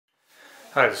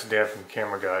Hi, this is Dan from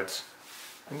Camera Guides.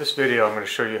 In this video I'm going to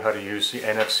show you how to use the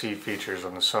NFC features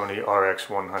on the Sony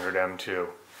RX100 M2.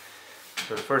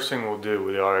 So the first thing we'll do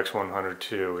with the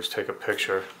RX100 II is take a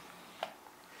picture.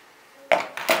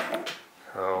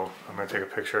 So I'm going to take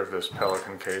a picture of this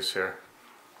Pelican case here.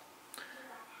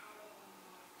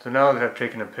 So now that I've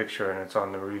taken a picture and it's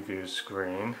on the review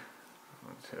screen,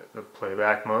 let's hit the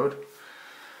playback mode.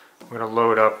 I'm going to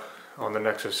load up on the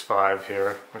Nexus 5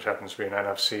 here, which happens to be an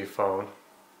NFC phone.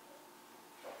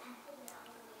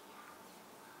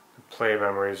 The Play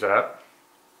Memories app.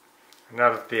 And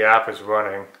now that the app is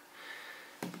running,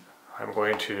 I'm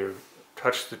going to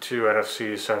touch the two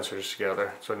NFC sensors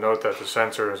together. So note that the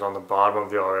sensor is on the bottom of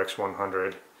the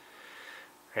RX100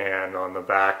 and on the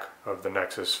back of the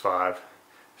Nexus 5.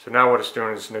 So now what it's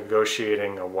doing is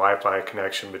negotiating a Wi-Fi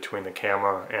connection between the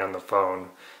camera and the phone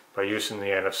by using the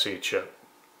NFC chip.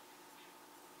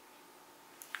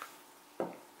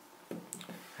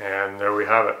 And there we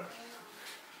have it.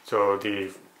 So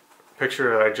the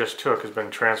picture that I just took has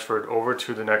been transferred over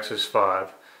to the Nexus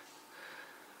 5.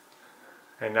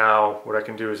 And now what I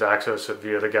can do is access it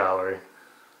via the gallery.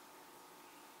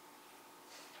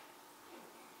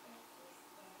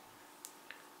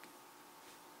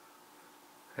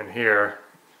 And here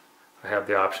I have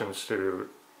the options to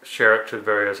share it to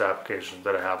various applications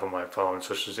that I have on my phone,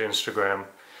 such as Instagram,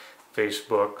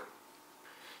 Facebook,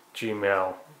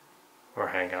 Gmail, or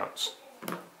Hangouts.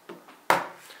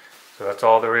 So that's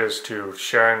all there is to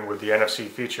sharing with the NFC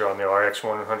feature on the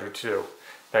RX100 II.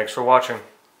 Thanks for watching.